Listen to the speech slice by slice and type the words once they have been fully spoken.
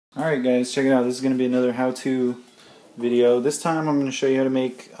Alright guys, check it out. This is going to be another how-to video. This time I'm going to show you how to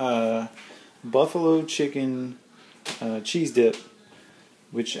make buffalo chicken cheese dip,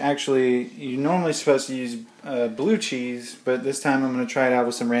 which actually you're normally supposed to use blue cheese, but this time I'm going to try it out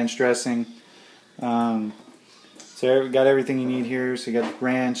with some ranch dressing. So we got everything you need here. So you got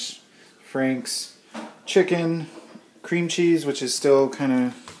ranch, Frank's, chicken, cream cheese, which is still kind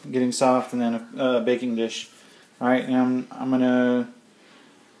of getting soft, and then a baking dish. Alright, and I'm going to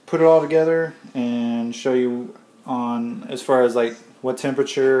put it all together and show you on as far as like what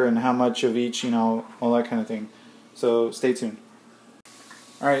temperature and how much of each, all that kind of thing. So stay tuned.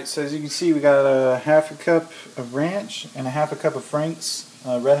 Alright, so as you can see, we got a half a cup of ranch and a half a cup of Frank's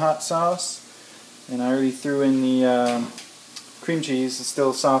red hot sauce, and I already threw in the cream cheese. It's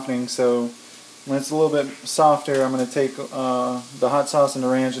still softening, so when it's a little bit softer, I'm going to take the hot sauce and the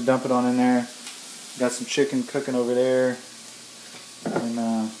ranch and dump it on in there. Got some chicken cooking over there,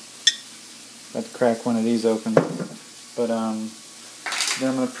 and got to crack one of these open. But then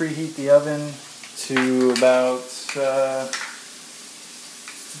I'm going to preheat the oven to about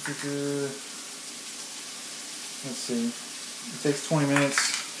let's see, it takes 20 minutes,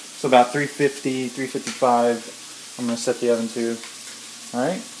 so about 350, 355 I'm going to set the oven to.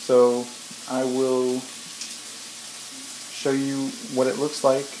 Alright, so I will show you what it looks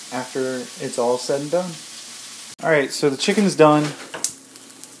like after it's all said and done. Alright, so the chicken's done.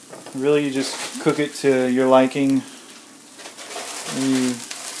 Really, you just cook it to your liking. You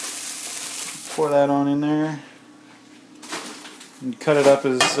pour that on in there. You cut it up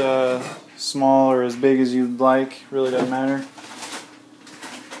as small or as big as you'd like. Really doesn't matter.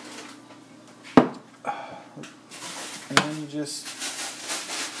 And then you just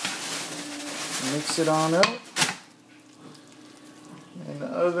mix it on up. And the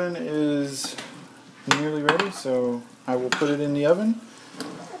oven is nearly ready, so I will put it in the oven.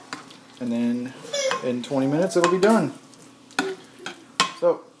 And then in 20 minutes it'll be done.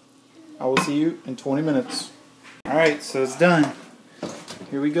 So I will see you in 20 minutes. Alright, so it's done.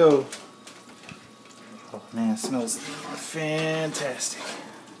 Here we go. Oh man, it smells fantastic.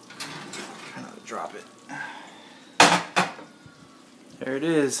 Try not to drop it. There it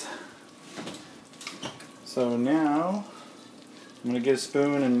is. So now I'm going to get a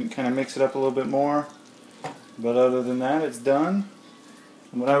spoon and kind of mix it up a little bit more. But other than that, it's done.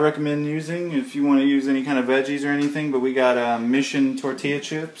 What I recommend using, if you want to use any kind of veggies or anything, but we got Mission tortilla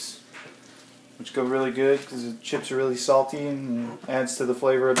chips, which go really good because the chips are really salty and adds to the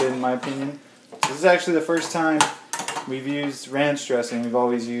flavor a bit, in my opinion. This is actually the first time we've used ranch dressing. We've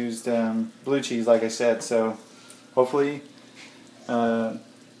always used blue cheese, like I said. So hopefully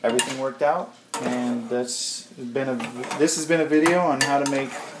everything worked out, and this has been a video on how to make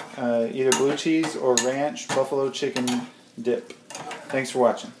either blue cheese or ranch buffalo chicken dip. Thanks for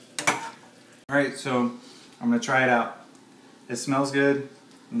watching. Alright, so I'm going to try it out. It smells good.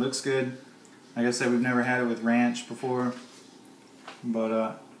 It looks good. Like I said, we've never had it with ranch before.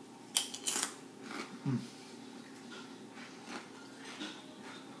 But,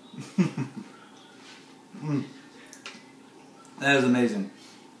 that is amazing.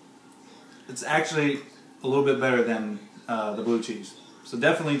 It's actually a little bit better than the blue cheese. So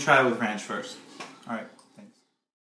definitely try it with ranch first. Alright.